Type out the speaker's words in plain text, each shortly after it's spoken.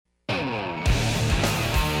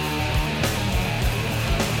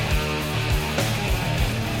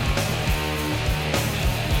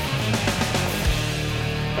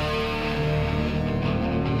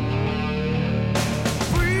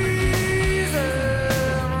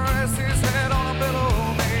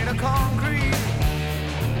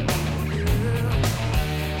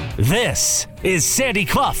This is Sandy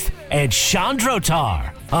Clough and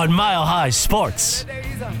Chandrotar on Mile High Sports.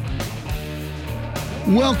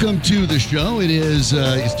 Welcome to the show.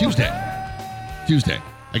 It's Tuesday.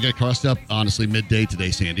 I got crossed up, honestly, midday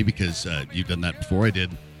today, Sandy, because you've done that before. I did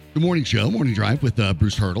the morning show, Morning Drive with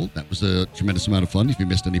Bruce Hurdle. That was a tremendous amount of fun. If you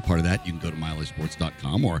missed any part of that, you can go to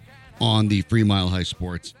milehighsports.com or on the free Mile High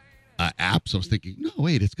Sports app. So I was thinking, no,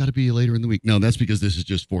 wait, it's got to be later in the week. No, that's because this is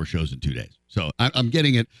just 4 shows in 2 days. So I'm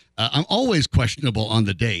getting it. I'm always questionable on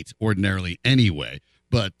the date, ordinarily anyway.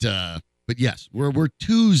 But yes, we're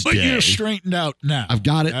Tuesday. But you're straightened out now. I've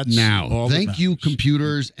got it now. Thank you,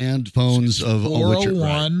 computers and phones of which it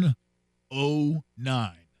right.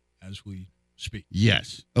 40109 as we speak.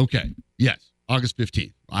 Yes. Okay. Yes. August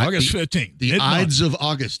 15th. August 15th. The Ides of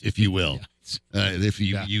August, if you will. If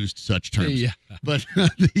you used such terms. Yeah. But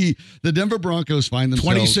the Denver Broncos find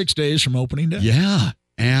themselves 26 days from opening day. Yeah.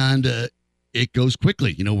 And it goes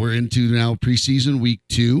quickly. You know, we're into now preseason week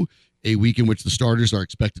 2, a week in which the starters are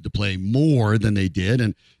expected to play more than they did.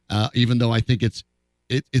 And even though I think it's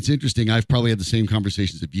interesting, I've probably had the same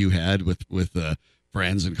conversations that you had with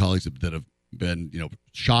friends and colleagues that have been,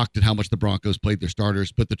 shocked at how much the Broncos played their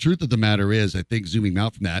starters. But the truth of the matter is, I think zooming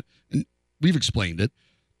out from that, and we've explained it,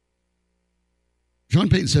 Sean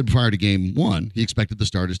Payton said prior to game 1, he expected the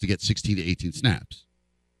starters to get 16 to 18 snaps.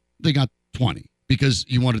 They got 20 because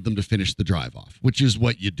you wanted them to finish the drive off, which is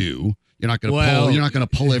what you do. You're not going to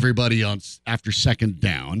pull everybody on after second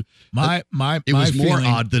down. It was more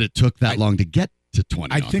odd that it took that long to get to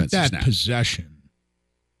 20. I think that snaps. Possession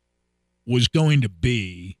was going to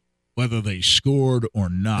be whether they scored or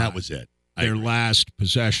not. That was it. Their last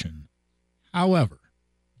possession. However,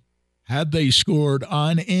 had they scored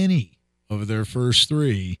on any of their first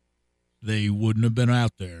 3, they wouldn't have been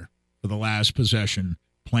out there for the last possession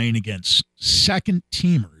playing against second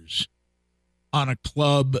teamers on a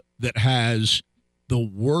club that has the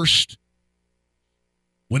worst,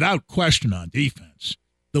 without question on defense,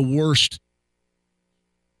 the worst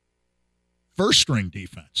first-string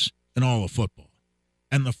defense in all of football.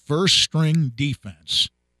 And the first-string defense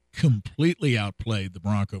completely outplayed the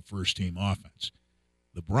Bronco first-team offense.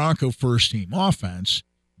 The Bronco first-team offense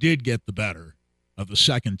did get the better of the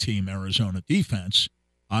second-team Arizona defense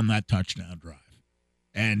on that touchdown drive.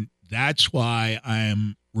 And that's why I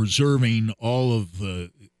am reserving all of the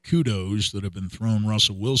kudos that have been thrown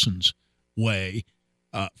Russell Wilson's way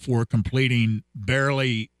for completing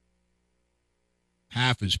barely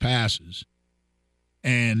half his passes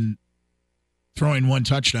and throwing 1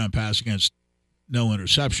 touchdown pass against no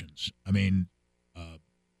interceptions. I mean,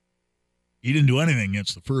 he didn't do anything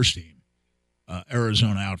against the first-team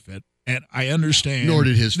Arizona outfit. And I understand. Nor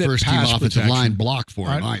did his first-team offensive line block for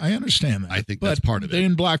him. I understand that. I think that's part of it. They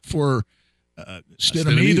didn't block for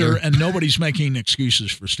Stidham either, and nobody's making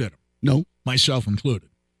excuses for Stidham. No. Myself included.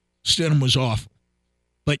 Stidham was awful.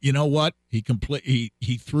 But you know what? He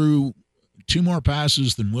threw 2 more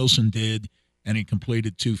passes than Wilson did, and he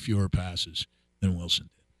completed 2 fewer passes than Wilson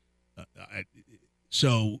did.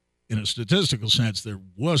 So in a statistical sense, there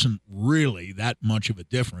wasn't really that much of a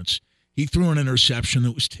difference. He threw an interception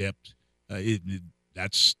that was tipped.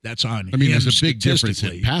 That's on him. I mean, there's a big difference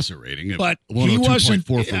in passer rating. But he wasn't 102.4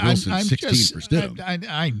 for Wilson, 16 for Stidham.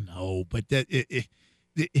 I know, but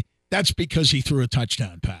that's because he threw a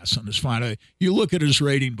touchdown pass on his final. You look at his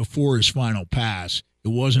rating before his final pass, it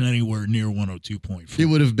wasn't anywhere near 102.4. It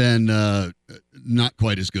would have been not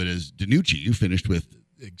quite as good as DiNucci. You finished with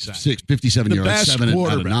 57 yards, 7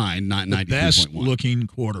 out of 9, 93.1. The best-looking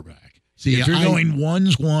quarterback. See, if you're going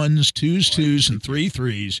 1s, 2s, 2s, and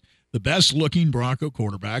 3s, the best-looking Bronco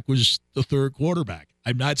quarterback was the third quarterback.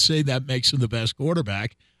 I'm not saying that makes him the best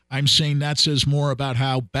quarterback. I'm saying that says more about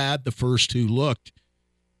how bad the first 2 looked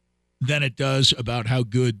than it does about how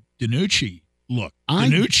good DiNucci looked.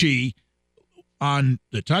 DiNucci, on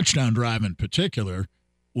the touchdown drive in particular,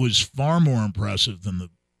 was far more impressive than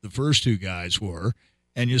the first 2 guys were.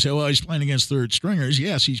 And you say, well, he's playing against third stringers.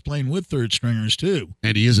 Yes, he's playing with third stringers, too.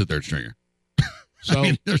 And he is a third stringer. So, I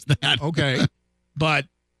mean, there's that. Okay. But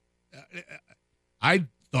I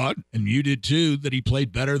thought, and you did too, that he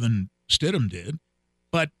played better than Stidham did.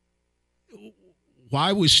 But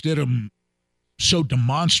why was Stidham so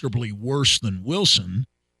demonstrably worse than Wilson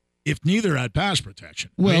if neither had pass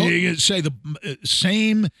protection? Well, you say the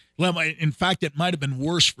same level. In fact, it might have been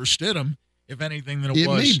worse for Stidham, if anything, than it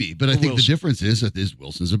was. It may be, but I think the difference is that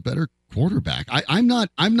Wilson's a better quarterback. I'm not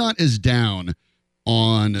as down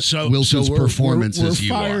on Wilson's performance as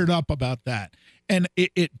you are. We're fired up about that, and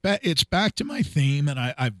it's back to my theme, and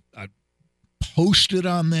I've posted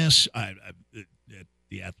on this at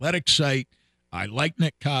the Athletic site. I like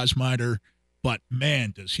Nick Kosmider. But,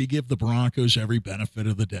 man, does he give the Broncos every benefit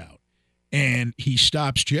of the doubt. And he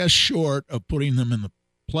stops just short of putting them in the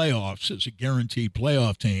playoffs as a guaranteed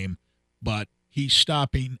playoff team, but he's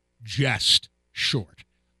stopping just short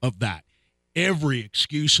of that. Every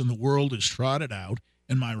excuse in the world is trotted out,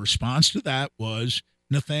 and my response to that was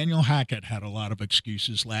Nathaniel Hackett had a lot of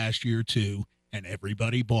excuses last year too, and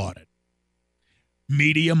everybody bought it.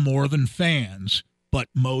 Media more than fans, but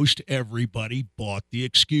most everybody bought the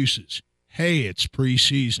excuses. Hey, it's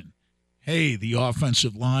preseason. Hey, the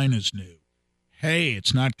offensive line is new. Hey,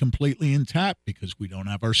 it's not completely intact because we don't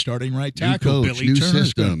have our starting right tackle. New coach, Billy new Turner's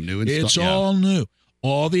system, good. It's yeah. all new.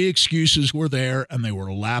 All the excuses were there, and they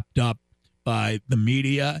were lapped up by the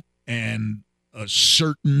media and a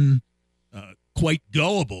certain quite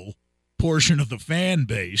gullible portion of the fan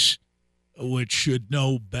base, which should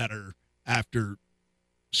know better after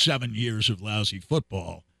 7 years of lousy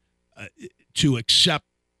football, to accept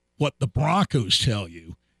what the Broncos tell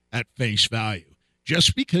you at face value.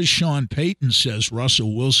 Just because Sean Payton says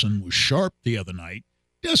Russell Wilson was sharp the other night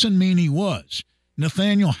doesn't mean he was.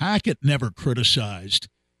 Nathaniel Hackett never criticized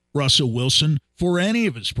Russell Wilson for any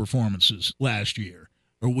of his performances last year.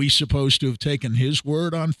 Are we supposed to have taken his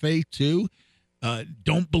word on faith too?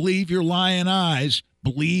 Don't believe your lying eyes.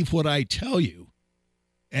 Believe what I tell you.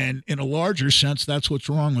 And in a larger sense, that's what's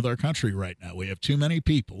wrong with our country right now. We have too many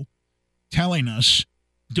people telling us,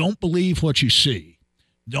 don't believe what you see.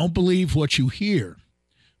 Don't believe what you hear.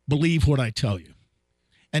 Believe what I tell you.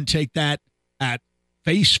 And take that at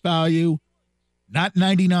face value, not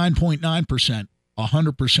 99.9%,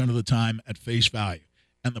 100% of the time at face value.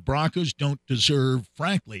 And the Broncos don't deserve,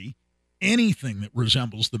 frankly, anything that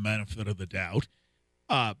resembles the benefit of the doubt.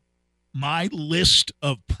 My list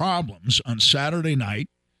of problems on Saturday night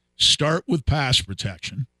start with pass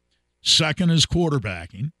protection. Second is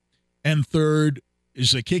quarterbacking. And third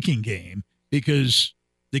is the kicking game, because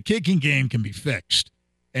the kicking game can be fixed.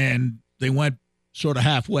 And they went sort of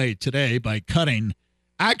halfway today by cutting.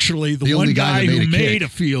 Actually, the one guy who made a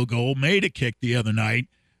field goal, made a kick the other night.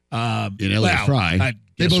 In Elliott Fry.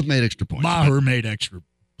 They both made extra points. Maher made extra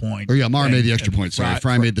point. Or yeah, Maher made the extra point. Sorry,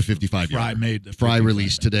 Fry made the 55-yard. Fry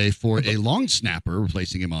released today for a long snapper,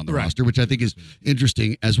 replacing him on the roster, which I think is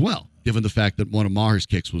interesting as well, given the fact that one of Maher's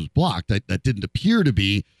kicks was blocked. That didn't appear to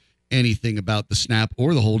be anything about the snap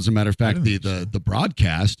or the hold. As a matter of fact, the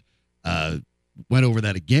broadcast went over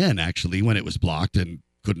that again, actually, when it was blocked, and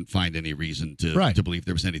couldn't find any reason to believe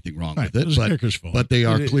there was anything wrong with it. But they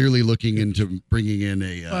are clearly looking into bringing in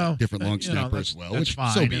a different long snapper as well. That's which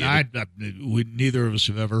fine. So be and neither of us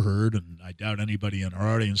have ever heard, and I doubt anybody in our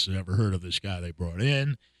audience has ever heard of this guy they brought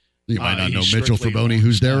in. You might not know Mitchell Faboni,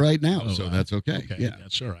 who's there right now, so that's okay. Okay, yeah,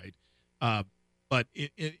 that's all right. But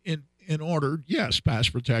in order, yes, pass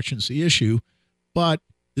protection's the issue, but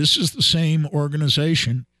this is the same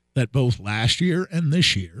organization that both last year and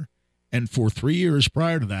this year, and for 3 years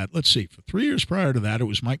prior to that, for 3 years prior to that, it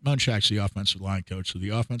was Mike Munchak's the offensive line coach, so the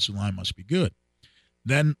offensive line must be good.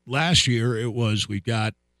 Then last year, it was we've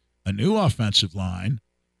got a new offensive line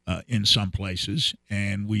in some places,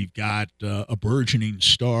 and we've got a burgeoning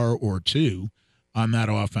star or two on that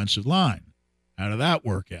offensive line. How did that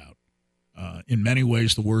work out? In many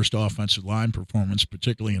ways, the worst offensive line performance,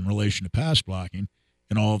 particularly in relation to pass blocking,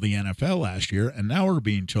 in all of the NFL last year. And now we're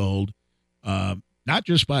being told, not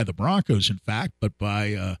just by the Broncos, in fact, but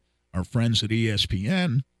by our friends at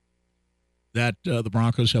ESPN, that the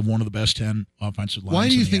Broncos have one of the best 10 offensive lines. Why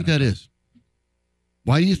do you think that is?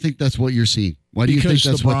 Why do you think that's what you're seeing? Why do you think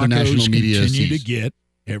that's what the national media sees? Because the Broncos continue to get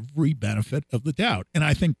every benefit of the doubt. And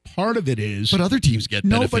I think part of it is... But other teams get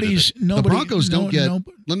benefit of it. The Broncos don't get...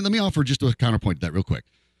 Let me offer just a counterpoint to that real quick.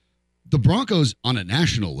 The Broncos, on a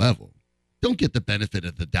national level, don't get the benefit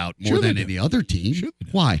of the doubt more than any other team. Sure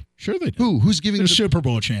Why? Sure they do. Who's giving They're Super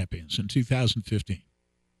Bowl champions in 2015.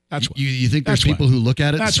 That's why. You think there's people who look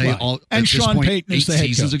at it and say, and Sean Payton is the head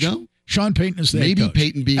seasons coach. ago? Sean Payton is the head coach. Maybe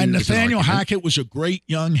Payton being... And Nathaniel Hackett was a great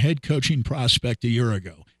young head coaching prospect a year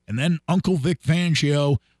ago. And then Uncle Vic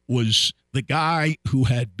Fangio was the guy who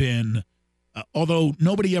had been, although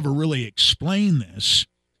nobody ever really explained this,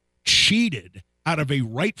 cheated out of a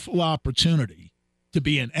rightful opportunity to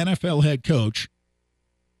be an NFL head coach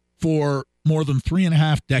for more than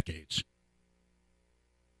 3.5 decades.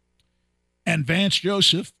 And Vance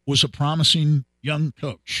Joseph was a promising young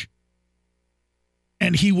coach.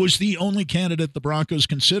 And he was the only candidate the Broncos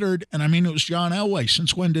considered. And I mean, it was John Elway.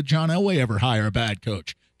 Since when did John Elway ever hire a bad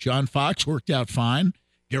coach? John Fox worked out fine.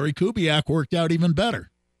 Gary Kubiak worked out even better.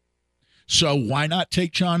 So why not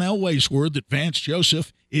take John Elway's word that Vance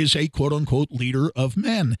Joseph is a quote-unquote leader of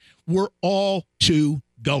men? We're all too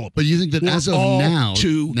gullible. But you think that We're as of all now,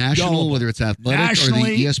 too national, gullible. whether it's athletic Nationally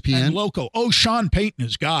or the ESPN? and local. Oh, Sean Payton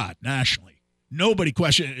is God nationally. Nobody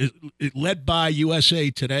questions it. Led by USA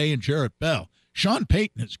Today and Jarrett Bell. Sean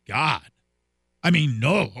Payton is God. I mean,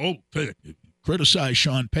 criticize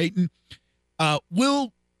Sean Payton.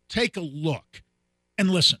 We'll take a look and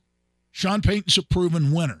listen. Sean Payton's a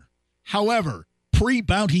proven winner. However,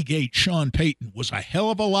 pre-Bountygate Sean Payton was a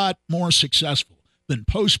hell of a lot more successful than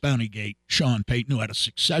post-Bountygate Sean Payton, who had a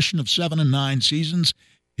succession of 7 and 9 seasons.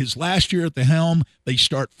 His last year at the helm, they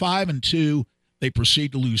start 5-2. They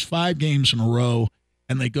proceed to lose 5 games in a row,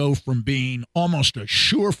 and they go from being almost a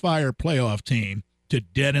surefire playoff team to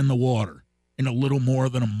dead in the water in a little more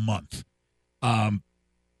than a month.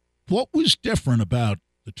 What was different about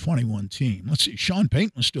the 21 team? Let's see. Sean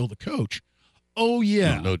Payton was still the coach. Oh,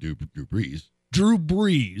 yeah. No, Drew Brees. Drew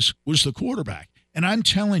Brees was the quarterback. And I'm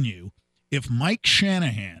telling you, if Mike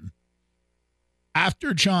Shanahan,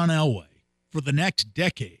 after John Elway, for the next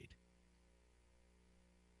decade,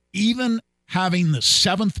 even having the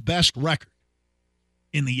 7th best record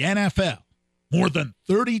in the NFL, more than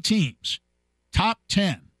 30 teams, top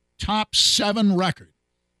 10, top 7 record,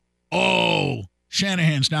 oh,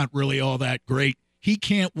 Shanahan's not really all that great. He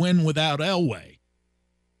can't win without Elway.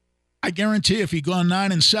 I guarantee if he'd gone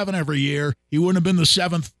 9-7 every year, he wouldn't have been the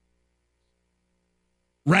 7th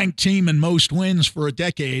ranked team in most wins for a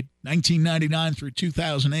decade, 1999 through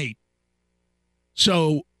 2008.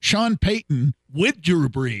 So Sean Payton, with Drew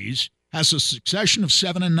Brees, has a succession of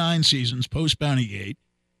 7 and 9 seasons post-Bountygate.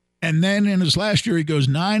 And then in his last year, he goes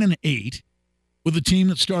 9-8 with a team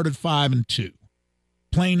that started 5-2,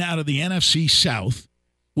 playing out of the NFC South,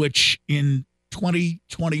 which in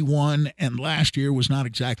 2021 and last year was not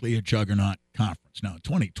exactly a juggernaut conference. Now, in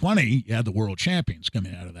 2020, you had the world champions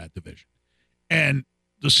coming out of that division. And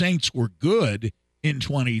the Saints were good in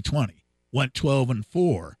 2020, went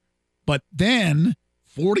 12-4. But then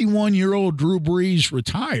 41-year-old Drew Brees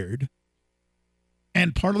retired.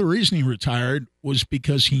 And part of the reason he retired was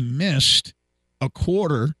because he missed a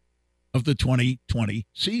quarter of the 2020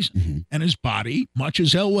 season. Mm-hmm. And his body, much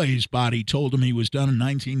as Elway's body told him he was done in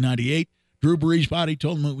 1998, Drew Brees' body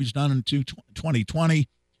told him it was done in 2020.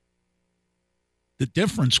 The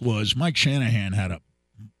difference was Mike Shanahan had a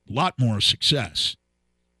lot more success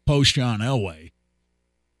post-John Elway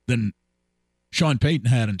than Sean Payton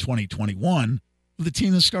had in 2021 with a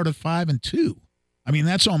team that started 5-2. I mean,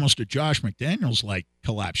 that's almost a Josh McDaniels-like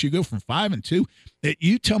collapse. You go from 5-2.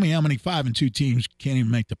 You tell me how many 5-2 teams can't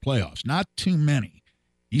even make the playoffs. Not too many.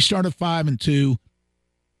 You started 5-2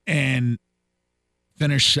 and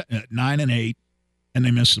finished 9-8, and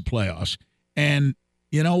they missed the playoffs. And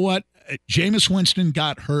you know what? Jameis Winston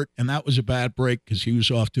got hurt, and that was a bad break because he was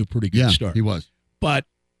off to a pretty good start. He was. But,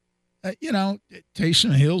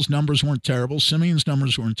 Taysom Hill's numbers weren't terrible. Simeon's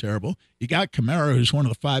numbers weren't terrible. You got Kamara, who's one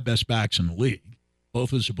of the 5 best backs in the league,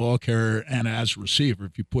 both as a ball carrier and as a receiver.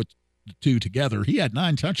 If you put the two together, he had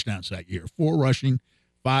 9 touchdowns that year, 4 rushing,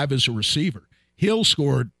 5 as a receiver. Hill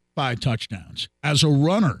scored 5 touchdowns as a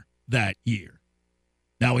runner that year.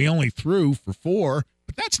 Now, he only threw for 4,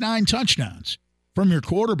 but that's 9 touchdowns from your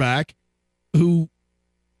quarterback who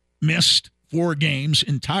missed 4 games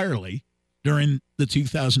entirely during the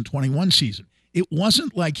 2021 season. It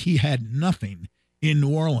wasn't like he had nothing in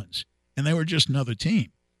New Orleans, and they were just another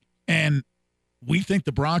team. And we think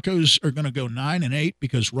the Broncos are going to go 9-8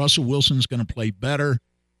 because Russell Wilson's going to play better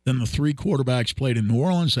than the 3 quarterbacks played in New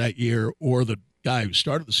Orleans that year, or the guy who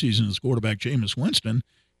started the season as quarterback, Jameis Winston,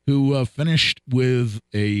 who finished with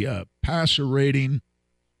a passer rating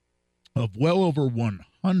of well over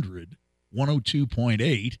 100,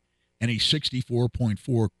 102.8, and a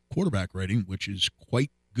 64.4 quarterback rating, which is quite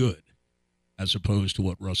good as opposed to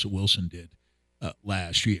what Russell Wilson did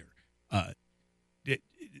last year.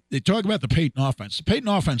 They talk about the Payton offense. The Payton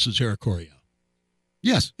offense is Eric Coryell.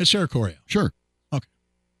 Yes. It's Eric Coryell. Sure. Okay.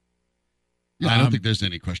 Yeah, I don't think there's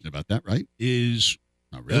any question about that, right?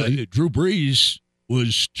 Not really. Drew Brees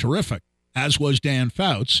was terrific, as was Dan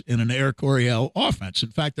Fouts, in an Eric Coryell offense.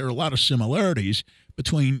 In fact, there are a lot of similarities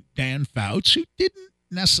between Dan Fouts, who didn't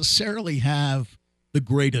necessarily have the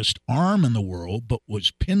greatest arm in the world, but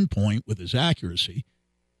was pinpoint with his accuracy,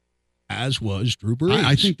 as was Drew Brees.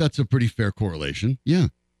 I think that's a pretty fair correlation. Yeah,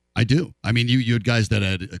 I do. I mean, you had guys that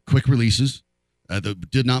had quick releases, that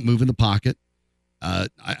did not move in the pocket.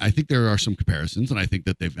 I think there are some comparisons, and I think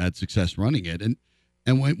that they've had success running it. And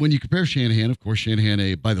when you compare Shanahan, of course,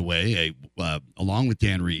 Shanahan, by the way, along with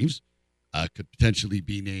Dan Reeves, could potentially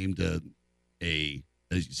be named a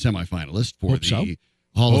semifinalist for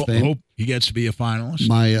Hall of Fame. Hope he gets to be a finalist.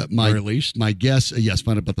 My or at least my guess, yes,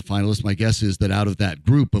 find out about the finalists. My guess is that out of that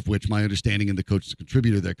group, of which my understanding and the coach is a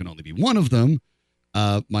contributor, there can only be one of them.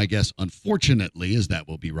 My guess, unfortunately, is that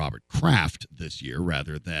will be Robert Kraft this year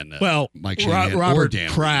rather than Mike Shanahan or Dan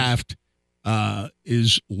Kraft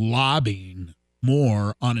is lobbying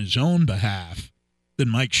more on his own behalf than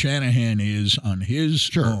Mike Shanahan is on his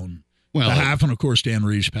own behalf. And, of course, Dan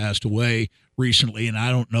Reeves passed away recently, and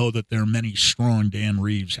I don't know that there are many strong Dan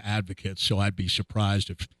Reeves advocates, so I'd be surprised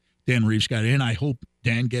if Dan Reeves got in. I hope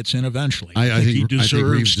Dan gets in eventually. I think he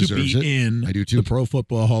deserves to deserves be in I do too. the Pro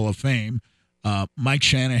Football Hall of Fame. Mike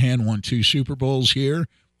Shanahan won 2 Super Bowls here,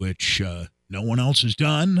 which no one else has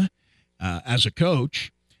done as a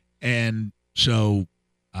coach. And so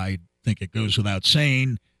I think it goes without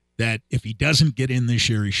saying that if he doesn't get in this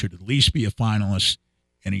year, he should at least be a finalist,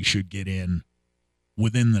 and he should get in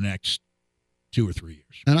within the next 2 or 3 years.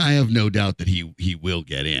 And I have no doubt that he will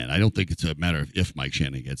get in. I don't think it's a matter of if Mike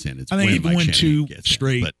Shanahan gets in. It's I think when he Mike won Shanahan 2 gets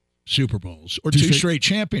straight in. Super Bowls or 2 straight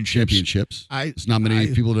championships. There's not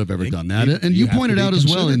many people that have ever done that. And you pointed out as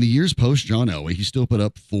well, in the years post John Elway, he still put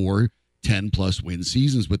up 4 10-plus win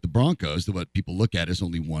seasons with the Broncos. That what people look at is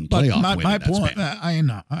only one playoff win. My in that point,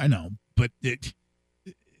 span. I know, but they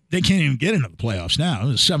can't even get into the playoffs now. It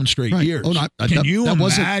was 7 straight years. Oh, no, Can you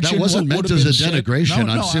imagine? That wasn't meant as a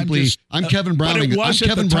denigration. I'm Kevin Browning. I'm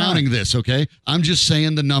Kevin Browning this, okay? I'm just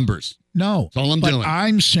saying the numbers. No. That's all I'm doing.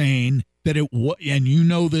 I'm saying that and you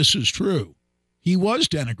know this is true, he was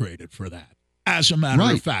denigrated for that. As a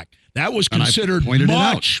matter of fact, that was considered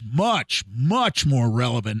much more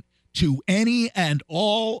relevant to any and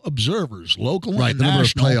all observers, local and the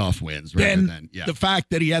national, number of playoff wins than the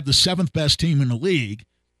fact that he had the 7th best team in the league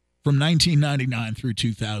from 1999 through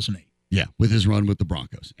 2008. Yeah, with his run with the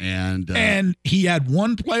Broncos. And he had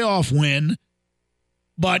 1 playoff win,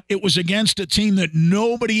 but it was against a team that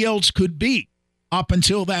nobody else could beat up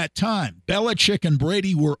until that time. Belichick and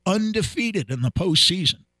Brady were undefeated in the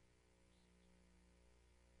postseason.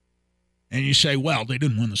 And you say, well, they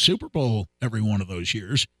didn't win the Super Bowl every one of those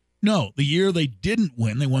years. No, the year they didn't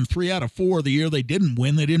win, they won 3 out of 4. The year they didn't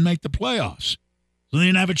win, they didn't make the playoffs. So they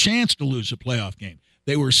didn't have a chance to lose a playoff game.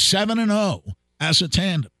 They were 7-0 as a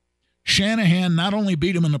tandem. Shanahan not only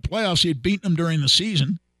beat him in the playoffs, he had beaten him during the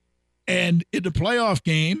season. And in the playoff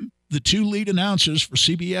game, the 2 lead announcers for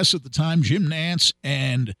CBS at the time, Jim Nantz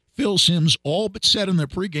and Phil Simms, all but said in their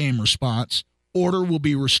pregame response, order will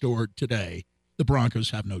be restored today. The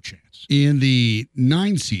Broncos have no chance. In the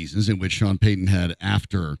 9 seasons in which Sean Payton had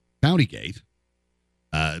after Bountygate,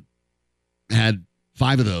 had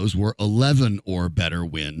 5 of those were 11 or better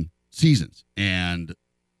win seasons and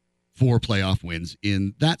 4 playoff wins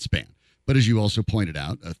in that span. But as you also pointed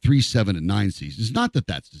out, 3, 7, and 9 seasons, not that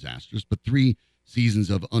that's disastrous, but 3 seasons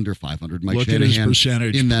of under 500. Mike Shanahan at his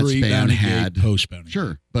percentage in that span had post-Bountygate.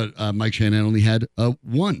 Sure, but Mike Shanahan only had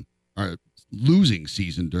 1 losing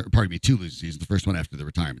season. 2 losing seasons. The first one after the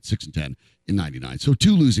retirement, 6-10 in '99. So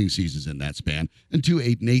 2 losing seasons in that span, and 2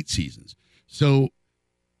 8-8 seasons. So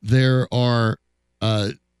there are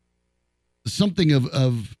something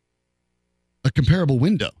of a comparable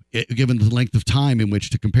window, given the length of time in which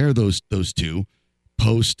to compare those 2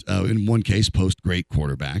 post. In one case, post great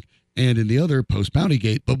quarterback, and in the other, post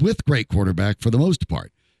Bountygate, but with great quarterback for the most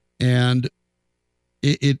part. And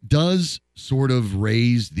it does sort of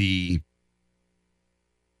raise the,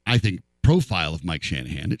 I think, profile of Mike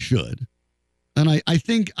Shanahan. It should. And I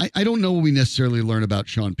think, I don't know what we necessarily learn about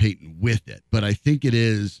Sean Payton with it, but I think it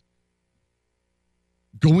is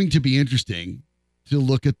going to be interesting to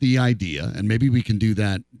look at the idea, and maybe we can do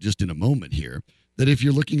that just in a moment here, that if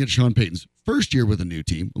you're looking at Sean Payton's first year with a new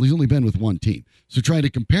team, well, he's only been with 1 team. So trying to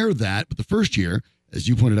compare that with the first year, as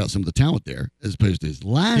you pointed out some of the talent there, as opposed to his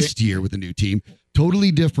last year with a new team,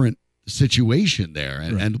 totally different situation there.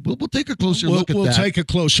 And we'll take a closer look at that. We'll take a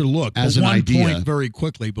closer look. As but an one idea. point very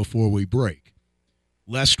quickly before we break,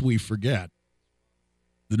 lest we forget,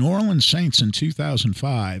 the New Orleans Saints in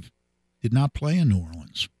 2005 did not play in New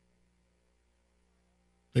Orleans.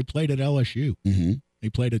 They played at LSU. Mm-hmm. They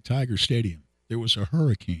played at Tiger Stadium. There was a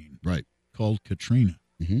hurricane called Katrina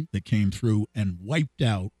that came through and wiped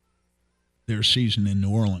out their season in New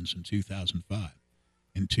Orleans in 2005.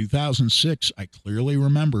 In 2006, I clearly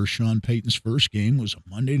remember Sean Payton's first game was a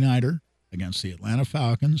Monday nighter against the Atlanta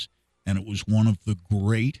Falcons, and it was one of the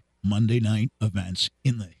great Monday night events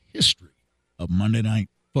in the history of Monday Night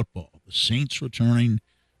Football. The Saints returning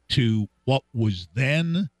to what was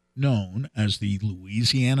then known as the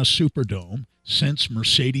Louisiana Superdome, since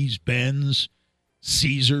Mercedes-Benz,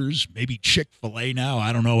 Caesars, maybe Chick-fil-A now.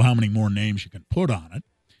 I don't know how many more names you can put on it,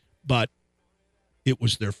 but it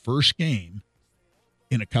was their first game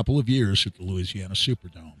in a couple of years at the Louisiana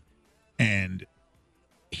Superdome. And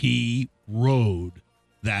he rode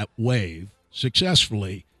that wave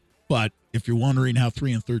successfully. But if you're wondering how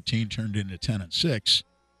 3-13 turned into 10-6,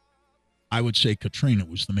 I would say Katrina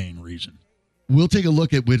was the main reason. We'll take a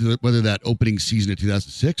look at whether that opening season of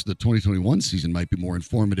 2006, the 2021 season, might be more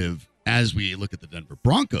informative as we look at the Denver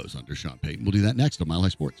Broncos under Sean Payton. We'll do that next on Mile High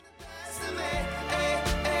Sports.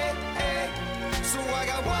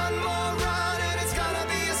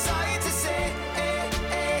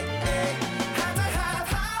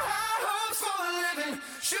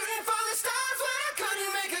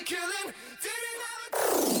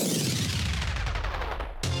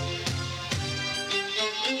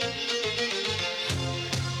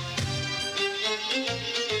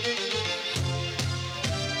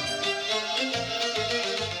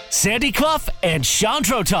 Sandy Clough and Sean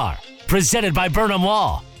Trotar, presented by Burnham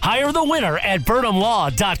Law. Hire the winner at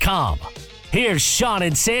BurnhamLaw.com. Here's Sean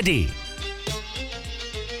and Sandy.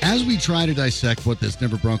 As we try to dissect what this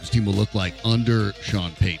Denver Broncos team will look like under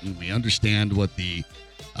Sean Payton, we understand what the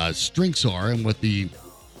strengths are and what the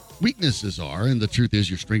weaknesses are. And the truth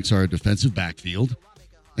is, your strengths are a defensive backfield,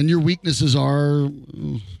 and your weaknesses are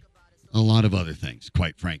a lot of other things,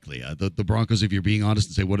 quite frankly. The Broncos, if you're being honest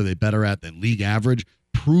and say, what are they better at than league average?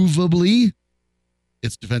 Provably,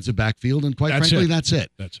 it's defensive backfield, and quite frankly, that's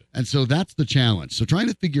it. And so that's the challenge. So trying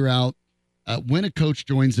to figure out when a coach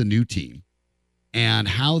joins a new team and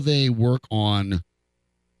how they work on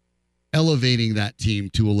elevating that team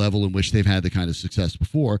to a level in which they've had the kind of success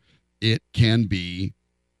before, it can be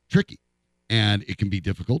tricky. And it can be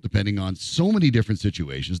difficult depending on so many different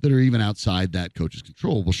situations that are even outside that coach's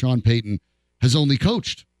control. Well, Sean Payton has only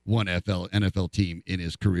coached one NFL team in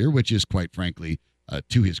his career, which is quite frankly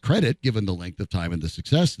to his credit, given the length of time and the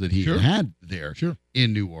success that he had there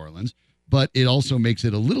in New Orleans. But it also makes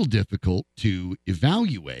it a little difficult to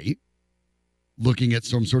evaluate looking at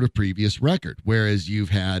some sort of previous record. Whereas you've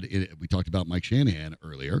had, we talked about Mike Shanahan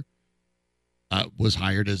earlier, was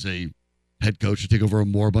hired as a head coach to take over a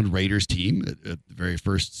moribund Raiders team at the very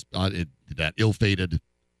first, that ill-fated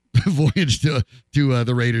voyage to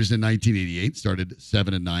the Raiders in 1988. Started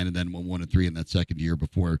 7-9 and then won 1-3 in that second year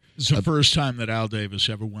before. It's the first time that Al Davis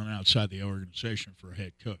ever went outside the organization for a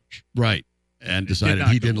head coach. Right. And decided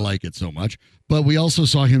he didn't like it so much. But we also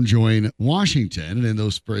saw him join Washington, and in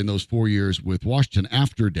those 4 years with Washington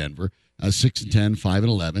after Denver, 6-10,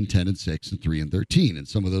 5-11, 10-6, and 3-13, and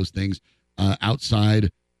some of those things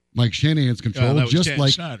outside Mike Shanahan's control. Just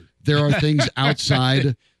like Snyder. There are things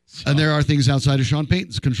outside, and there are things outside of Sean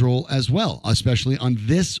Payton's control as well, especially on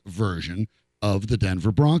this version of the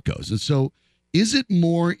Denver Broncos. And so, is it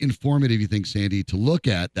more informative, you think, Sandy, to look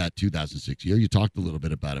at that 2006 year? You talked a little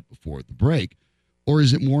bit about it before the break. Or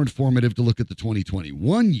is it more informative to look at the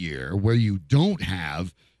 2021 year where you don't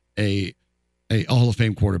have a Hall of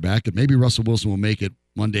Fame quarterback, and maybe Russell Wilson will make it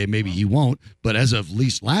one day, maybe he won't, but as of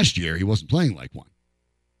least last year, he wasn't playing like one.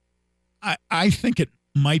 I think it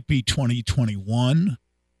might be 2021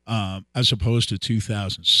 as opposed to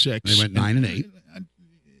 2006. They went 9-8.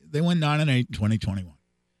 They went 9-8 in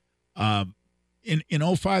 2021.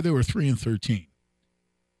 In 05, they were 3-13.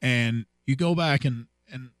 And you go back and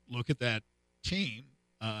look at that team,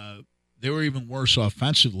 they were even worse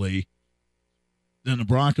offensively than the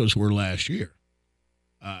Broncos were last year,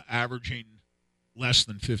 averaging less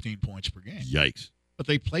than 15 points per game. Yikes. But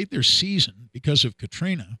they played their season because of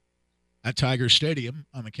Katrina at Tiger Stadium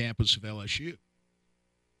on the campus of LSU.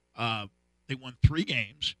 They won 3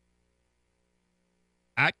 games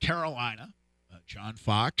at Carolina. John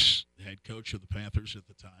Fox, the head coach of the Panthers at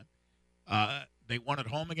the time. They won at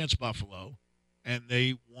home against Buffalo, and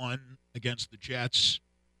they won against the Jets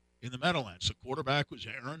in the Meadowlands. The quarterback was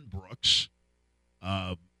Aaron Brooks,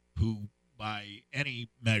 who by any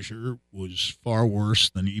measure was far worse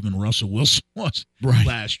than even Russell Wilson was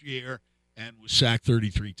last year, and was sacked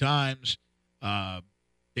 33 times.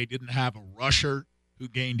 They didn't have a rusher who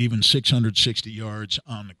gained even 660 yards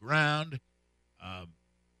on the ground.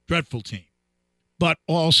 Dreadful team. But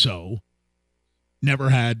also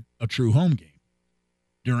never had a true home game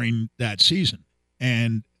during that season.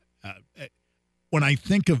 And when I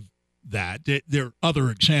think of that, there are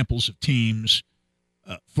other examples of teams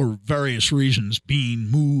for various reasons being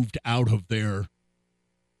moved out of their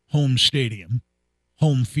home stadium,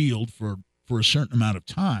 home field for a certain amount of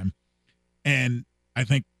time. And I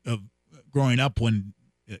think of growing up when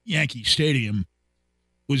Yankee Stadium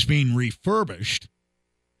was being refurbished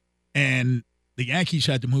and the Yankees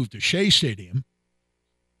had to move to Shea Stadium,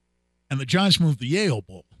 and the Giants moved to Yale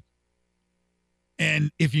Bowl.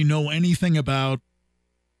 And if you know anything about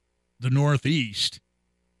the Northeast,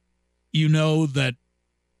 you know that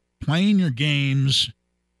playing your games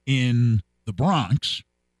in the Bronx,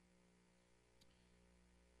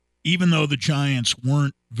 even though the Giants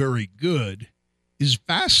weren't very good, is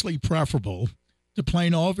vastly preferable to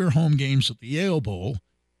playing all of your home games at the Yale Bowl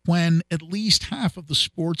when at least half of the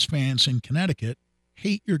sports fans in Connecticut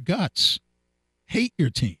hate your guts, hate your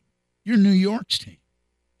team. You're New York's team.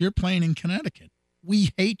 You're playing in Connecticut.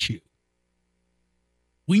 We hate you.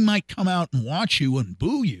 We might come out and watch you and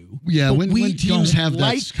boo you. Yeah, when teams have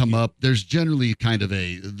that come up, there's generally kind of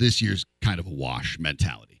this year's kind of a wash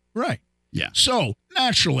mentality. Right. Yeah. So,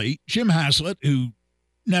 naturally, Jim Haslett, who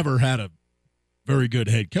never had a very good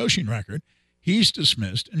head coaching record, he's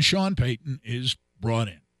dismissed, and Sean Payton is brought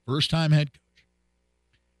in. First-time head coach.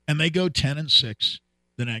 And they go 10-6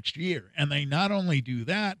 the next year. And they not only do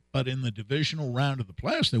that, but in the divisional round of the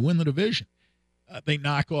playoffs, they win the division. They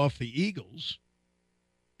knock off the Eagles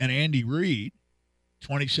and Andy Reid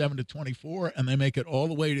 27-24, and they make it all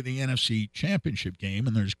the way to the NFC Championship game.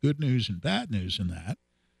 And there's good news and bad news in that.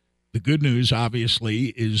 The good news, obviously,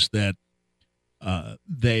 is that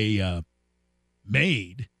they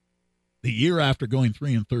made, the year after going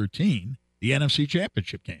 3-13, the NFC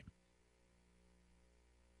Championship game.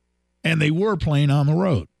 And they were playing on the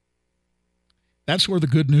road. That's where the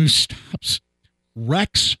good news stops.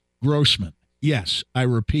 Rex Grossman, yes, I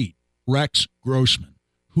repeat, Rex Grossman,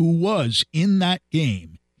 who was in that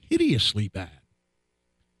game hideously bad,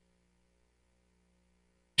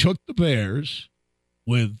 took the Bears,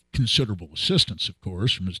 with considerable assistance, of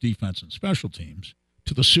course, from his defense and special teams,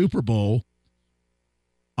 to the Super Bowl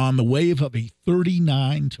on the wave of a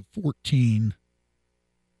 39-14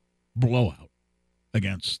 blowout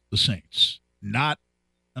against the Saints. Not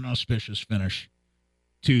an auspicious finish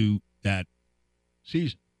to that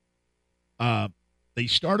season. They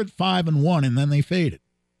started 5-1, and then they faded,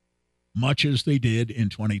 much as they did in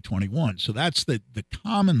 2021. So that's the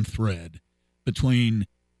common thread between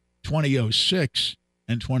 2006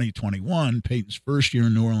 and 2021, Peyton's first year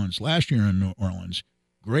in New Orleans, last year in New Orleans.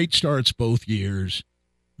 Great starts both years,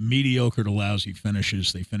 mediocre to lousy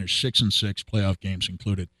finishes. They finished 6-6, playoff games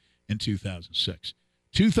included, in 2006.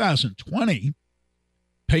 2020,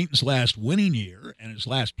 Peyton's last winning year and his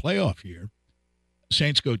last playoff year,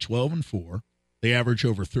 Saints go 12-4. They average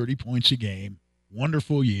over 30 points a game.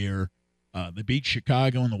 Wonderful year. They beat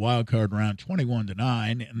Chicago in the wild card round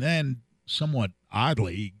 21-9, and then somewhat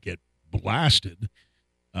oddly get blasted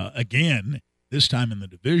again, this time in the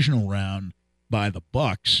divisional round by the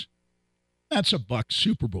Bucs. That's a Bucs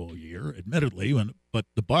Super Bowl year, admittedly, but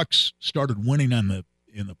the Bucs started winning in the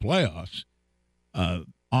playoffs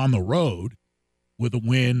on the road with a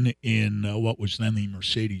win in what was then the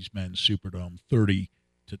Mercedes-Benz Superdome,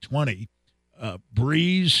 30-20.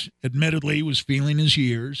 Breeze, admittedly, was feeling his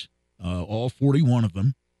years, all 41 of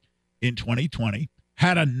them, in 2020.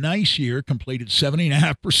 Had a nice year, completed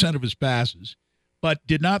 70.5% of his passes, but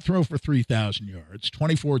did not throw for 3,000 yards.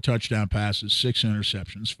 24 touchdown passes, 6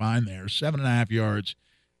 interceptions, fine there. 7.5 yards,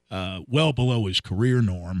 well below his career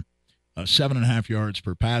norm. 7.5 yards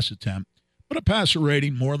per pass attempt, but a passer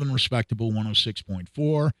rating more than respectable,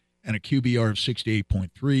 106.4, and a QBR of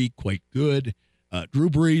 68.3, quite good. Drew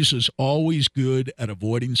Brees is always good at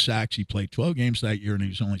avoiding sacks. He played 12 games that year, and he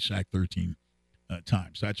was only sacked 13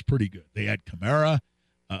 times. That's pretty good. They had Kamara,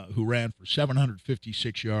 who ran for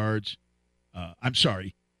 756 yards.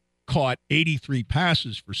 Caught 83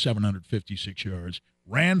 passes for 756 yards,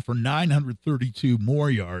 ran for 932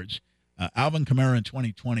 more yards. Alvin Kamara in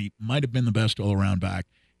 2020 might have been the best all-around back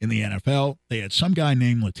in the NFL. They had some guy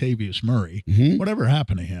named Latavius Murray. Mm-hmm. Whatever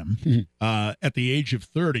happened to him? Mm-hmm. At the age of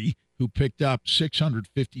 30, who picked up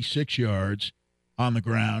 656 yards on the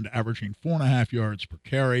ground, averaging 4.5 yards per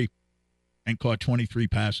carry, and caught 23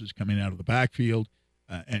 passes coming out of the backfield,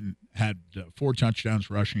 and had 4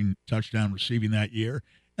 touchdowns rushing, touchdown receiving that year.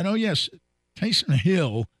 And, oh, yes, Taysom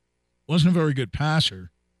Hill wasn't a very good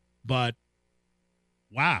passer, but,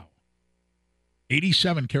 wow,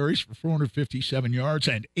 87 carries for 457 yards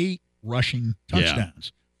and 8 rushing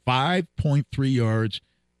touchdowns, 5.3 yards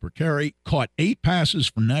per carry, caught 8 passes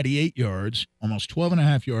for 98 yards, almost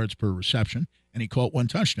 12.5 yards per reception, and he caught 1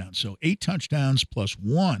 touchdown. So 8 touchdowns plus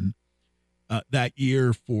 1 that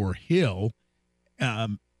year for Hill,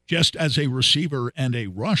 just as a receiver and a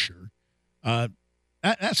rusher.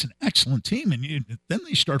 That's an excellent team. And then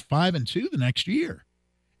they start 5-2 the next year.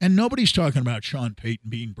 And nobody's talking about Sean Payton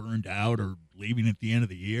being burned out or leaving at the end of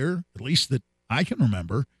the year, at least that I can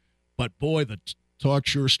remember. But, boy, the talk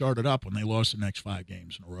sure started up when they lost the next 5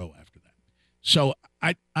 games in a row after that. So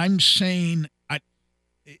I'm saying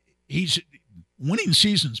he's winning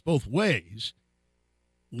seasons both ways,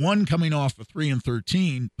 one coming off of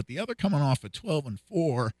 3-13, but the other coming off of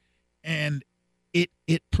 12-4. And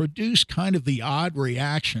it produced kind of the odd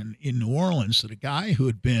reaction in New Orleans that a guy who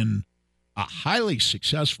had been a highly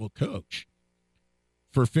successful coach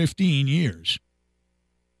for 15 years,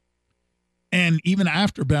 and even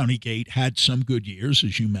after Bountygate had some good years,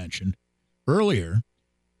 as you mentioned earlier,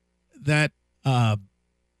 that the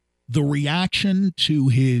reaction to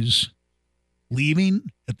his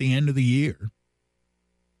leaving at the end of the year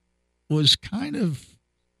was kind of,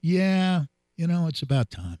 it's about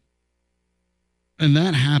time. And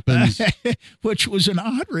that happens. Which was an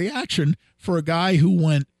odd reaction for a guy who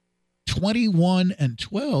went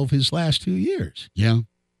 21-12 his last 2 years. Yeah.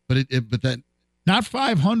 But that. Not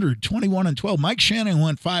 500, 21-12. Mike Shanahan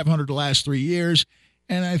went 500 the last 3 years.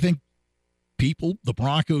 And I think people, the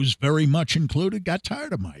Broncos very much included, got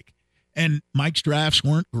tired of Mike. And Mike's drafts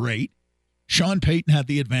weren't great. Sean Payton had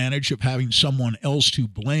the advantage of having someone else to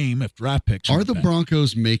blame if draft picks are the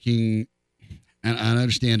Broncos making. And I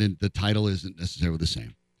understand the title isn't necessarily the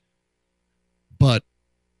same. But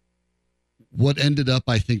what ended up,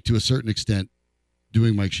 I think, to a certain extent,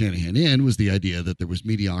 doing Mike Shanahan in was the idea that there was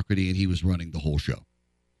mediocrity and he was running the whole show.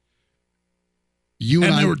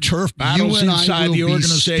 There were turf battles inside the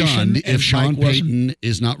organization. If Sean Payton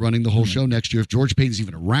is not running the whole show next year, if George Payton's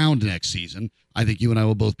even around next season, I think you and I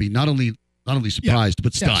will both be not only surprised,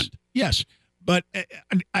 but stunned. Yes. But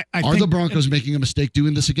I are the Broncos making a mistake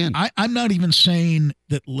doing this again? I'm not even saying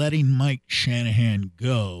that letting Mike Shanahan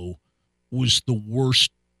go was the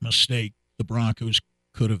worst mistake the Broncos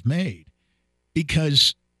could have made,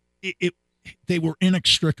 because they were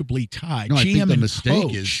inextricably tied. No, I GM think the and mistake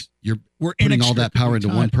coach is you're were putting all that power into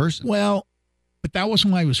tied. one person. Well, but that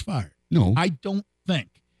wasn't why he was fired. No. I don't think.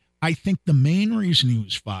 I think the main reason he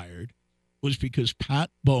was fired was because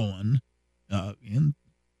Pat Bowlen, in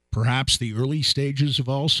perhaps the early stages of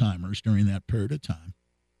Alzheimer's during that period of time,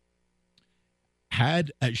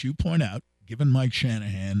 had, as you point out, given Mike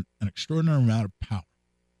Shanahan an extraordinary amount of power.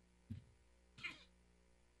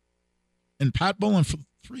 And Pat Bowlen, for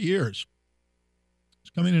 3 years, is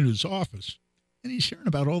coming into his office, and he's hearing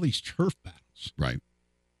about all these turf battles. Right.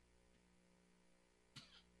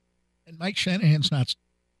 And Mike Shanahan's not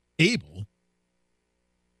able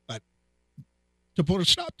to put a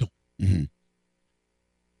stop to him. Mm-hmm.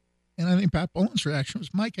 And I think Pat Bowlen's reaction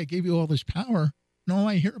was, Mike, I gave you all this power, and all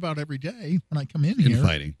I hear about every day when I come in here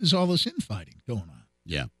is all this infighting going on.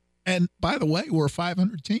 Yeah. And by the way, we're a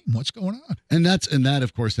 500 team. What's going on? And that,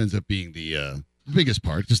 of course, ends up being the biggest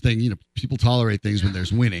part. Just saying, people tolerate things when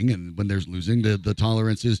there's winning, and when there's losing, the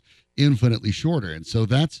tolerance is infinitely shorter. And so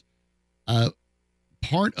that's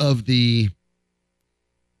part of the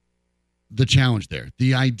challenge there.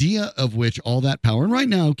 The idea of which all that power, and right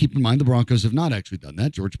now, keep in mind, the Broncos have not actually done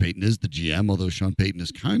that. George Payton is the GM, although Sean Payton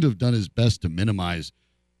has kind of done his best to minimize,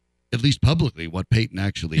 at least publicly, what Payton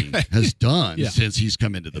actually has done since he's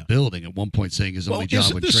come into the building. At one point saying his only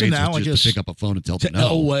job with trades was just to pick up a phone and tell them no.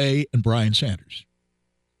 Elway and Brian Sanders.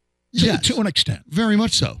 To an extent. Very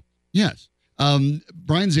much so. Yes.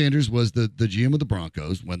 Brian Sanders was the GM of the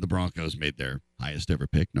Broncos when the Broncos made their highest ever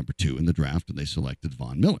pick, number 2 in the draft, and they selected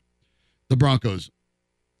Von Miller. The Broncos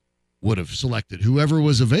would have selected whoever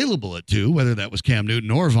was available at 2, whether that was Cam Newton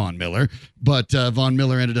or Von Miller, but Von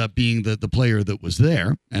Miller ended up being the player that was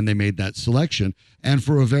there, and they made that selection. And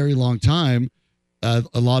for a very long time, a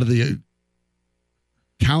lot of the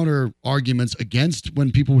counter arguments against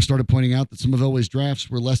when people started pointing out that some of Elway's drafts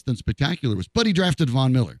were less than spectacular was, but he drafted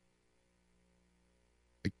Von Miller.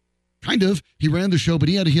 Kind of. He ran the show, but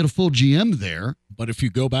he had a full GM there. But if you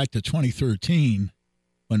go back to 2013,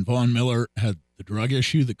 when Von Miller had the drug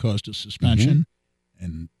issue that caused a suspension,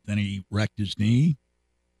 and then he wrecked his knee,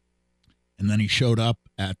 and then he showed up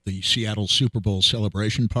at the Seattle Super Bowl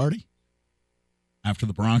celebration party after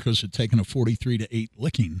the Broncos had taken a 43-8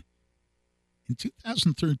 licking in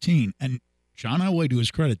 2013. And John Elway, to his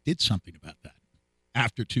credit, did something about that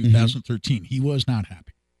after 2013. He was not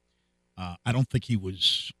happy. I don't think he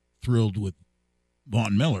was thrilled with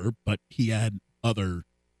Von Miller, but he had other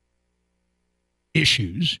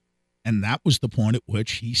issues, and that was the point at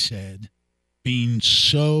which he said, being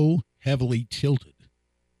so heavily tilted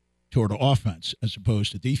toward offense as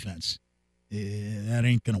opposed to defense, that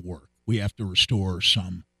ain't going to work. We have to restore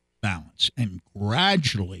some balance. And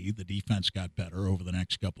gradually, the defense got better over the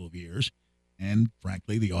next couple of years, and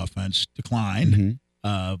frankly, the offense declined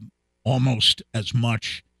almost as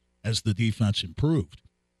much as the defense improved.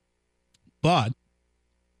 But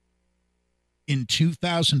in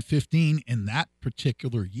 2015, in that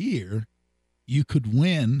particular year, you could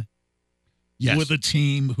win with a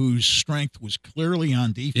team whose strength was clearly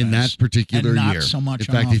on defense. In that particular and not year. so much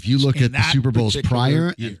in fact, if you look at the Super Bowls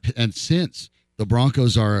prior and since, the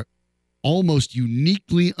Broncos are almost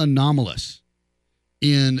uniquely anomalous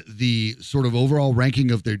in the sort of overall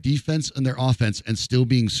ranking of their defense and their offense and still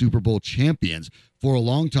being Super Bowl champions. For a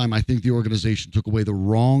long time, I think the organization took away the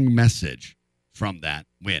wrong message from that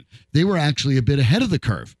win. They were actually a bit ahead of the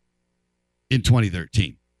curve in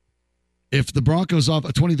 2013. If the Broncos'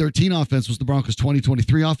 2013 offense was the Broncos'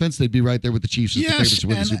 2023 offense, they'd be right there with the Chiefs as the favorites to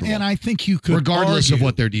win the Super Bowl. And I think you could regardless argue, of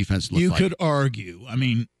what their defense looked like. You could argue. I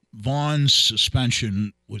mean, Vaughn's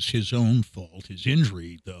suspension was his own fault. His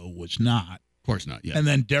injury, though, was not. Of course not, yeah. And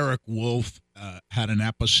then Derek Wolfe had an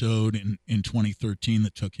episode in 2013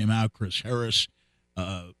 that took him out. Chris Harris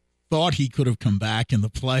thought he could have come back in the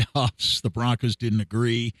playoffs. The Broncos didn't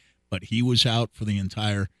agree, but he was out for the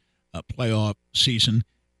entire playoff season.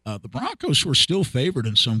 The Broncos were still favored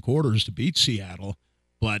in some quarters to beat Seattle,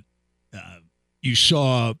 but you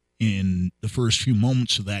saw in the first few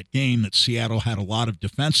moments of that game that Seattle had a lot of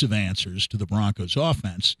defensive answers to the Broncos'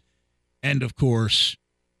 offense. And, of course,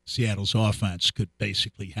 Seattle's offense could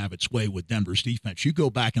basically have its way with Denver's defense. You go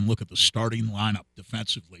back and look at the starting lineup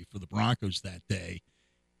defensively for the Broncos that day,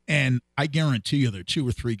 and I guarantee you there are 2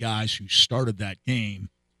 or 3 guys who started that game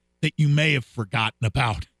that you may have forgotten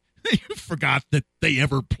about. You forgot that they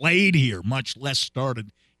ever played here, much less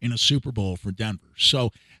started in a Super Bowl for Denver.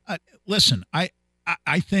 So, listen, I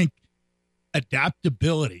think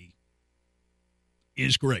adaptability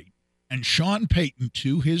is great. And Sean Payton,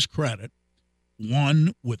 to his credit,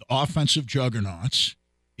 won with offensive juggernauts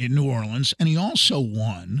in New Orleans, and he also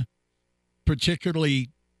won, particularly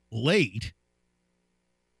late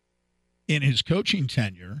in his coaching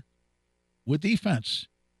tenure, with defense.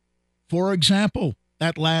 For example,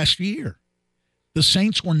 that last year, the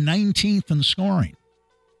Saints were 19th in scoring.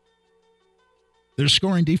 Their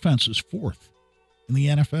scoring defense is 4th in the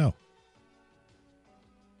NFL.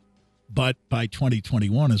 But by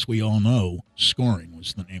 2021, as we all know, scoring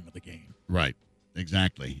was the name of the game. Right,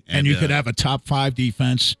 exactly. And you could have a top 5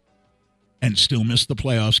 defense and still miss the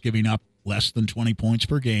playoffs, giving up less than 20 points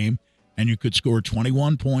per game. And you could score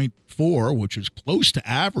 21.4, which is close to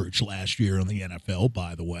average last year in the NFL,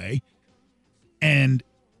 by the way. And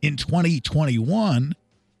in 2021,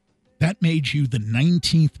 that made you the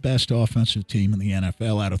 19th best offensive team in the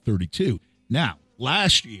NFL out of 32. Now,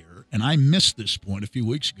 last year, and I missed this point a few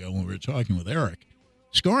weeks ago when we were talking with Eric,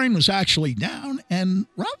 scoring was actually down and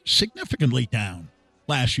rather significantly down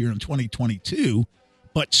last year in 2022.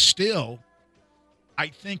 But still, I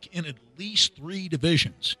think in at least 3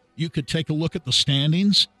 divisions, you could take a look at the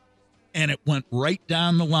standings, and it went right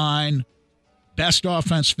down the line. Best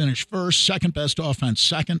offense finished first, second best offense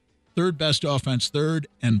second, third best offense third,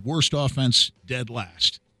 and worst offense dead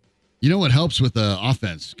last. You know what helps with the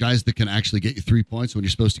offense? Guys that can actually get you 3 points when you're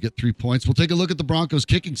supposed to get 3 points. We'll take a look at the Broncos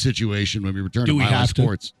kicking situation when we return to Mile High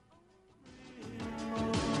Sports.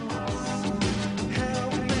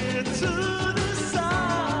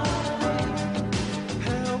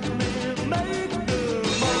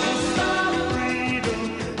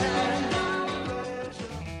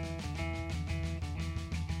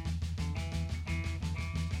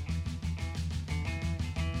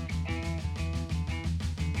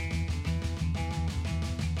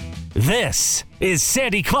 This is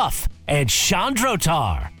Sandy Clough and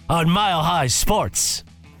Chandrotar on Mile High Sports.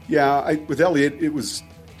 Yeah, with Elliott, it was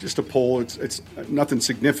just a poll. It's nothing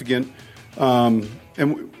significant. And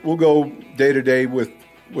we'll go day to day with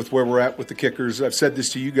where we're at with the kickers. I've said this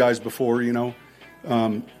to you guys before,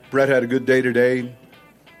 Brett had a good day today.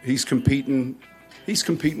 He's competing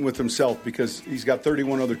with himself because he's got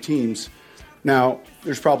 31 other teams. Now,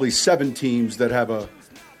 there's probably 7 teams that have a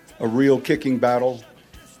real kicking battle.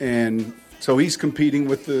 And so he's competing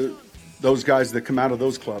with those guys that come out of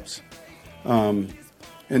those clubs. And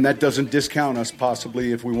that doesn't discount us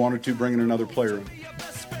possibly if we wanted to bring in another player.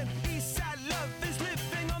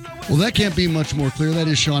 Well, that can't be much more clear. That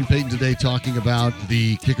is Sean Payton today talking about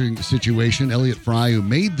the kicking situation. Elliott Fry, who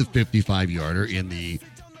made the 55-yarder in the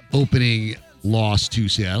opening loss to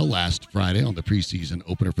Seattle last Friday on the preseason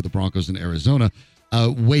opener for the Broncos in Arizona,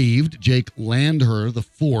 waived. Jake Landher, the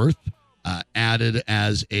 4th, added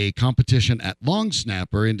as a competition at long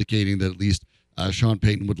snapper, indicating that at least Sean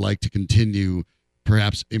Payton would like to continue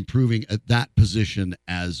perhaps improving at that position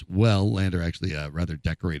as well. Lander actually a rather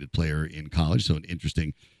decorated player in college, so an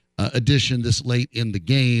interesting addition this late in the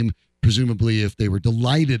game. Presumably, if they were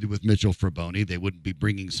delighted with Mitchell Fraboni, they wouldn't be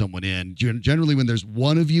bringing someone in. Generally, when there's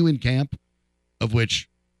one of you in camp, of which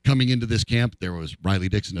coming into this camp, there was Riley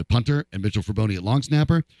Dixon at punter and Mitchell Fraboni at long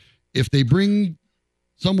snapper. If they bring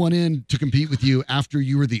someone in to compete with you after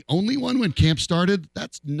you were the only one when camp started,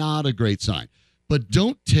 that's not a great sign. But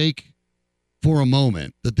don't take for a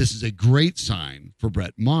moment that this is a great sign for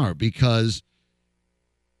Brett Maher, because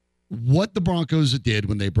what the Broncos did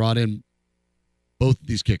when they brought in both of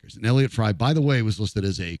these kickers, and Elliott Fry, by the way, was listed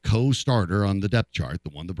as a co-starter on the depth chart,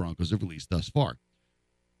 the one the Broncos have released thus far.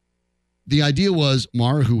 The idea was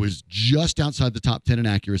Maher, who was just outside the top 10 in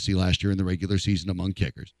accuracy last year in the regular season among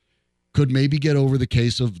kickers, could maybe get over the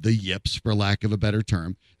case of the yips, for lack of a better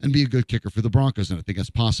term, and be a good kicker for the Broncos, and I think that's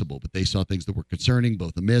possible. But they saw things that were concerning,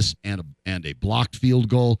 both a miss and a blocked field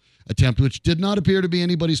goal attempt, which did not appear to be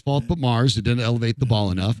anybody's fault but Maher's. It didn't elevate the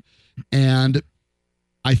ball enough. And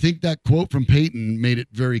I think that quote from Payton made it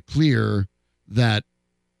very clear that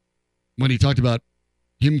when he talked about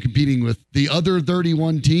him competing with the other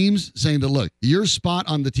 31 teams, saying that, look, your spot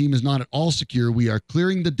on the team is not at all secure. We are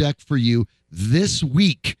clearing the deck for you this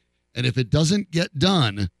week. And if it doesn't get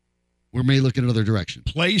done, we may look in another direction.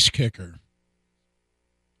 Place kicker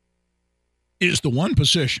is the one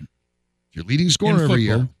position, Your leading scorer every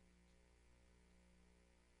year,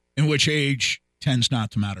 in which age tends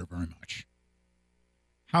not to matter very much.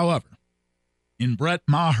 However, in Brett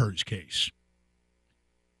Maher's case,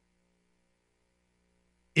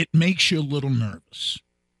 it makes you a little nervous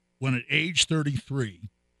when at age 33,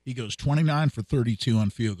 he goes 29 for 32 on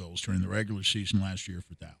field goals during the regular season last year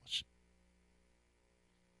for Dallas.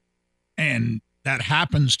 And that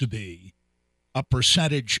happens to be a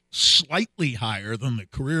percentage slightly higher than the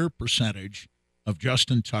career percentage of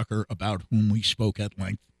Justin Tucker, about whom we spoke at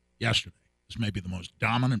length yesterday. He's maybe the most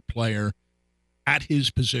dominant player at his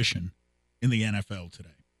position in the NFL today.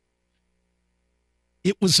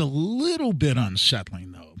 It was a little bit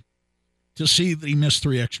unsettling, though, to see that he missed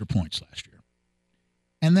 3 extra points last year.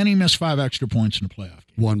 And then he missed 5 extra points in a playoff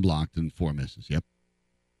game. 1 blocked and 4 misses. Yep.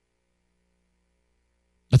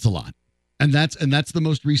 That's a lot. And that's the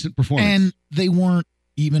most recent performance. And they weren't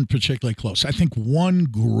even particularly close. I think one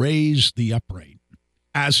grazed the upright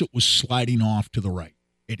as it was sliding off to the right.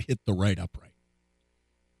 It hit the right upright.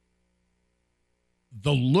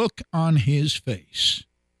 The look on his face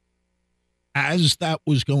as that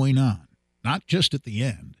was going on, not just at the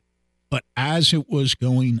end, but as it was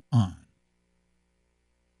going on,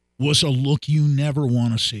 was a look you never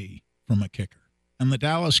want to see from a kicker. And the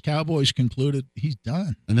Dallas Cowboys concluded he's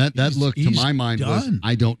done. And that look, to my mind, was,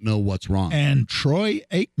 I don't know what's wrong. And Troy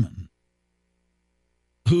Aikman,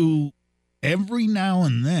 who every now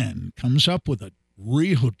and then comes up with a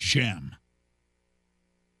real gem.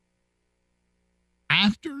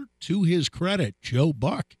 After, to his credit, Joe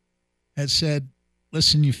Buck had said,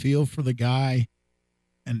 listen, you feel for the guy.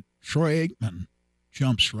 And Troy Aikman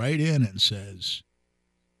jumps right in and says,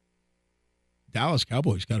 Dallas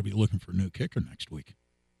Cowboys got to be looking for a new kicker next week.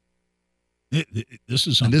 This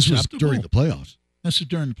is unacceptable. And this was during the playoffs. This is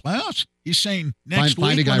during the playoffs. He's saying next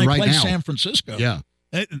find week a guy when they right play now. San Francisco. Yeah.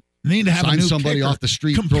 They need to have Sign a new somebody kicker. off the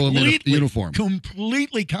street, throw him in a uniform.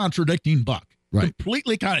 Completely contradicting Buck. Right.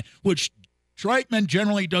 Which Troy Aikman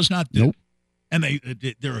generally does not do. Nope. And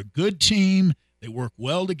they're a good team. They work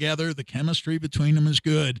well together. The chemistry between them is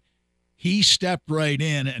good. He stepped right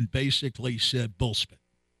in and basically said, bullspit.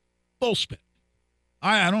 Bullspit.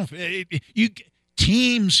 I don't.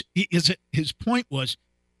 Teams. His point was,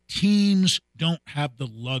 teams don't have the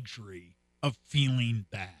luxury of feeling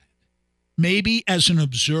bad. Maybe as an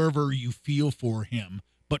observer, you feel for him,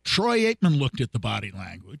 but Troy Aikman looked at the body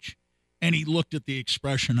language, and he looked at the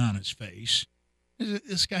expression on his face.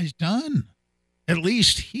 This guy's done, at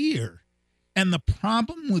least here. And the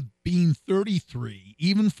problem with being 33,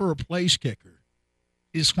 even for a place kicker,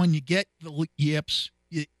 is when you get the yips,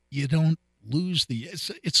 you don't lose the.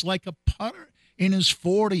 It's like a putter in his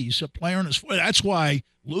 40s, a player in his 40s. That's why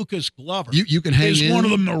Lucas Glover you can hang is in. One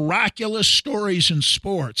of the miraculous stories in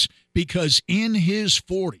sports, because in his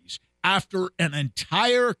 40s, after an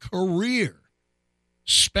entire career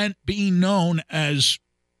spent being known as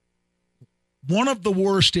one of the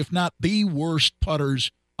worst, if not the worst,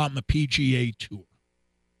 putters on the PGA Tour,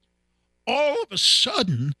 all of a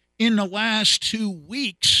sudden, in the last 2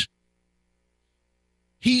 weeks,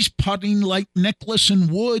 he's putting like Nicklaus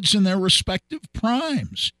and Woods in their respective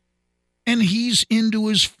primes. And he's into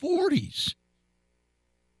his 40s.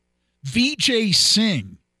 Vijay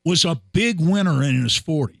Singh was a big winner in his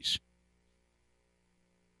 40s.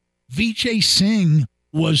 Vijay Singh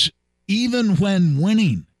was, even when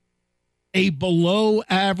winning, a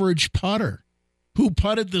below-average putter who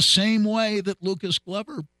putted the same way that Lucas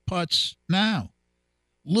Glover putts now.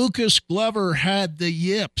 Lucas Glover had the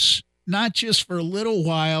yips, not just for a little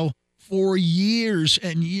while, for years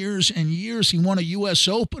and years and years. He won a U.S.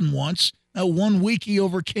 Open once. 1 week he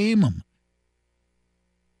overcame him.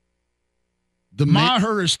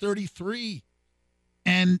 Maher is 33,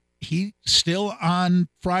 and he still on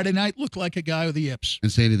Friday night looked like a guy with the yips.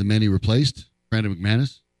 And Sandy, the man he replaced, Brandon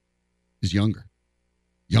McManus, is younger.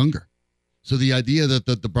 So the idea that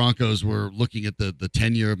the Broncos were looking at the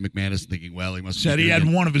tenure of McManus and thinking, well, he must said he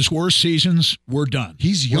had one of his worst seasons. We're done.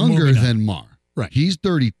 He's younger than Maher. Right. He's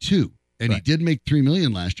 32. And right. he did make $3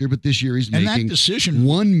 million last year, but this year he's making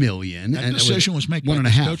 $1 million. That decision was made by $1.5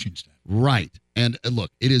 his coaching staff. Right. And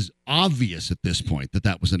look, it is obvious at this point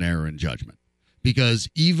that was an error in judgment, because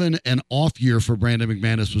even an off year for Brandon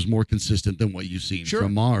McManus was more consistent than what you've seen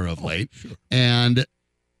from Maher of late. Sure. And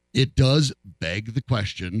it does beg the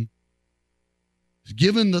question,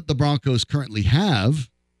 given that the Broncos currently have,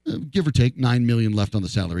 give or take, $9 million left on the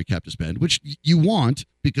salary cap to spend, which you want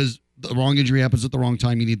because the wrong injury happens at the wrong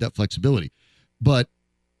time. You need that flexibility. But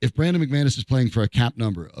if Brandon McManus is playing for a cap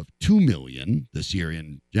number of $2 million this year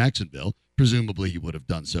in Jacksonville, presumably he would have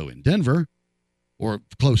done so in Denver or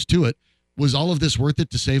close to it. Was all of this worth it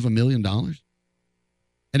to save $1 million? And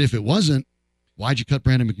if it wasn't, why'd you cut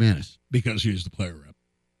Brandon McManus? Because he was the player rep.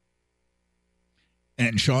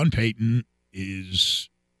 And Sean Payton is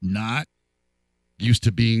not used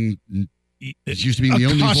to being the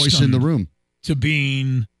only voice in the room, to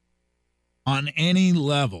being on any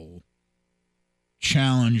level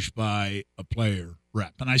challenged by a player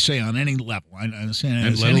rep. And I say on any level. I'm saying it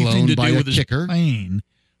has anything to do with his playing,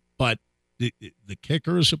 but the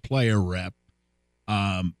kicker is a player rep.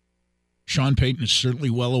 Sean Payton is certainly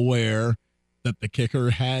well aware that the kicker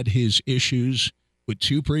had his issues with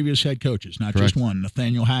two previous head coaches, not Correct. just one,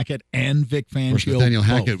 Nathaniel Hackett and Vic Fangio. Nathaniel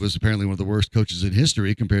Hackett was apparently one of the worst coaches in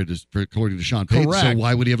history according to Sean Payton. Correct. So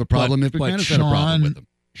why would he have a problem if McManus had a problem with him?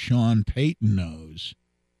 Sean Payton knows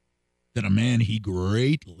that a man he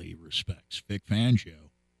greatly respects, Vic Fangio,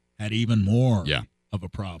 had even more of a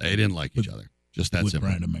problem. They didn't like each other. Just that with simple.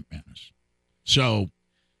 Brandon McManus. So,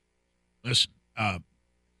 listen, a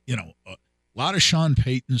lot of Sean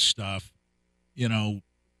Payton stuff,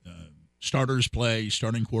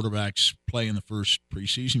 starting quarterbacks play in the first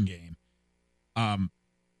preseason game.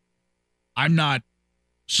 I'm not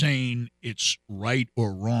saying it's right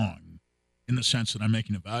or wrong in the sense that I'm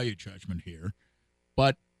making a value judgment here,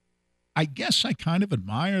 but I guess I kind of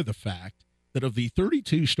admire the fact that of the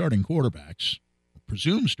 32 starting quarterbacks,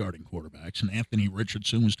 presumed starting quarterbacks, and Anthony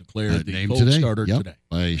Richardson was declared the cold starter today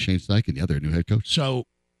by Shane Steichen, their new head coach. So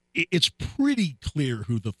it's pretty clear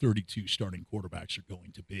who the 32 starting quarterbacks are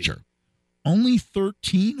going to be. Sure. Only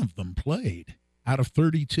 13 of them played out of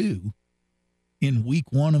 32 in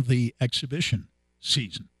week one of the exhibition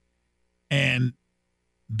season. And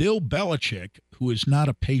Bill Belichick, who is not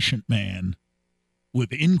a patient man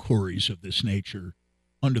with inquiries of this nature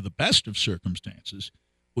under the best of circumstances,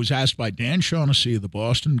 was asked by Dan Shaughnessy of the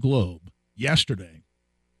Boston Globe yesterday,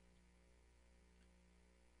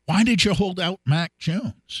 why did you hold out Mac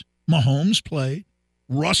Jones? Mahomes played,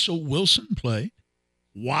 Russell Wilson played,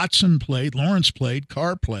 Watson played, Lawrence played,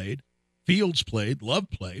 Carr played, Fields played, Love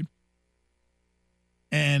played.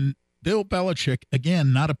 And Bill Belichick,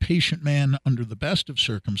 again, not a patient man under the best of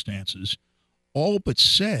circumstances, all but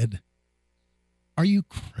said, are you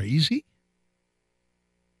crazy?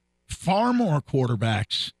 Far more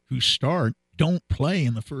quarterbacks who start don't play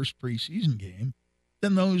in the first preseason game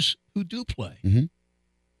than those who do play. Mm-hmm.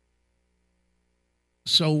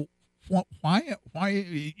 So why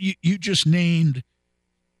you just named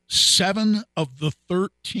 7 of the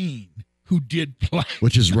 13 who did play,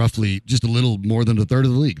 which is roughly just a little more than a third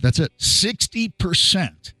of the league. That's it.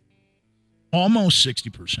 60%, almost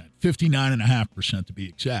 60%, 59.5% to be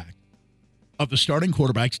exact, of the starting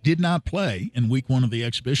quarterbacks did not play in week one of the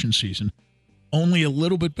exhibition season. Only a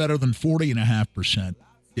little bit better than 40.5%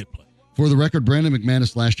 did play. For the record, Brandon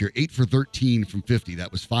McManus last year, 8 for 13 from 50.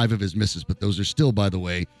 That was 5 of his misses, but those are still, by the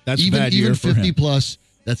way, that's even 50 plus.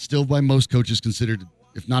 That's still by most coaches considered,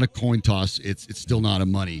 if not a coin toss, it's still not a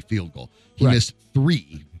money field goal. He missed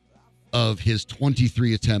 3 of his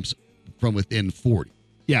 23 attempts from within 40.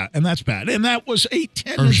 Yeah, and that's bad. And that was a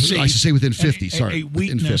tendency. I should say within 50. A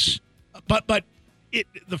weakness. But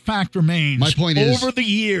the fact remains. My point is, over the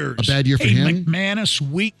years, a bad year for him. McManus'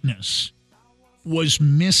 weakness was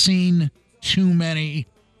missing too many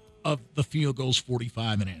of the field goals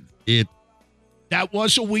 45 and in. That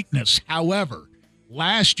was a weakness. However,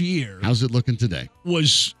 last year, how's it looking today?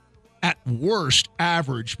 Was at worst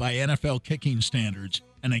average by NFL kicking standards,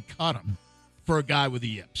 and they cut him for a guy with the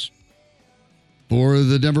yips. For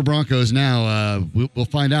the Denver Broncos now, we'll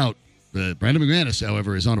find out. Brandon McManus,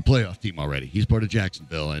 however, is on a playoff team already. He's part of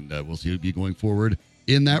Jacksonville, and we'll see who'll be going forward.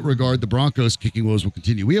 In that regard, the Broncos' kicking woes will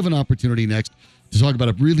continue. We have an opportunity next to talk about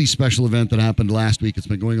a really special event that happened last week. It's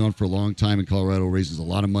been going on for a long time in Colorado, raises a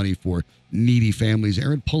lot of money for needy families.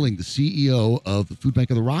 Aaron Pulling, the CEO of the Food Bank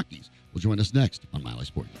of the Rockies, will join us next on Mile High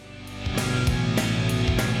Sports.